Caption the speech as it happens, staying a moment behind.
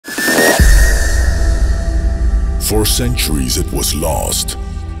For centuries it was lost.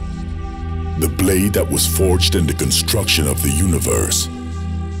 The blade that was forged in the construction of the universe.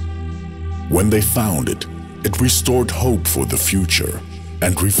 When they found it, it restored hope for the future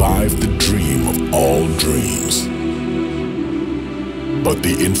and revived the dream of all dreams. But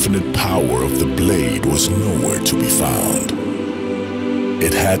the infinite power of the blade was nowhere to be found.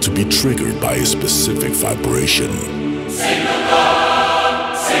 It had to be triggered by a specific vibration.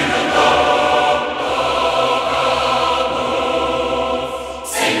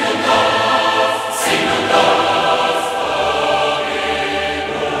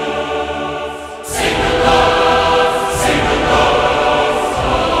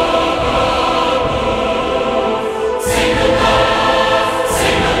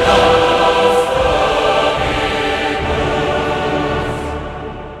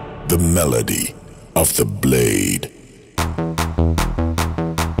 The melody of the blade.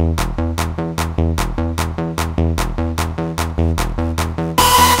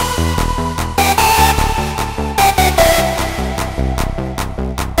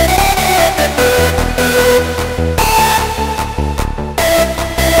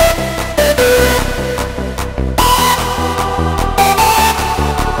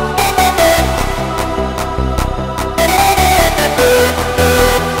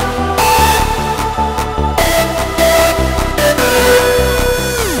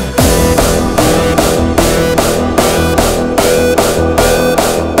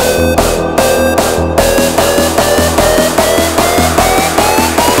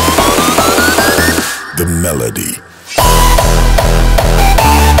 The melody.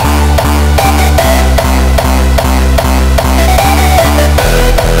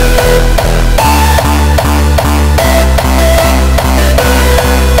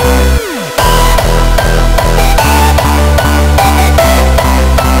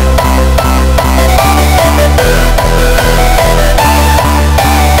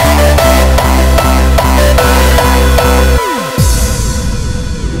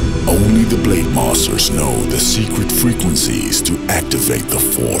 Only the Blademasters know the secret frequencies to activate the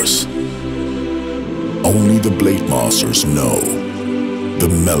force. Only the Blademasters know the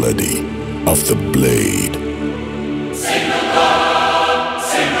melody of the blade.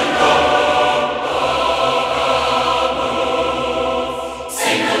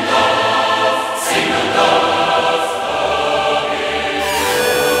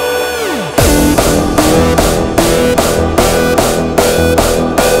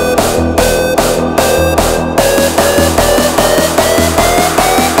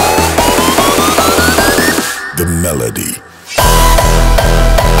 The melody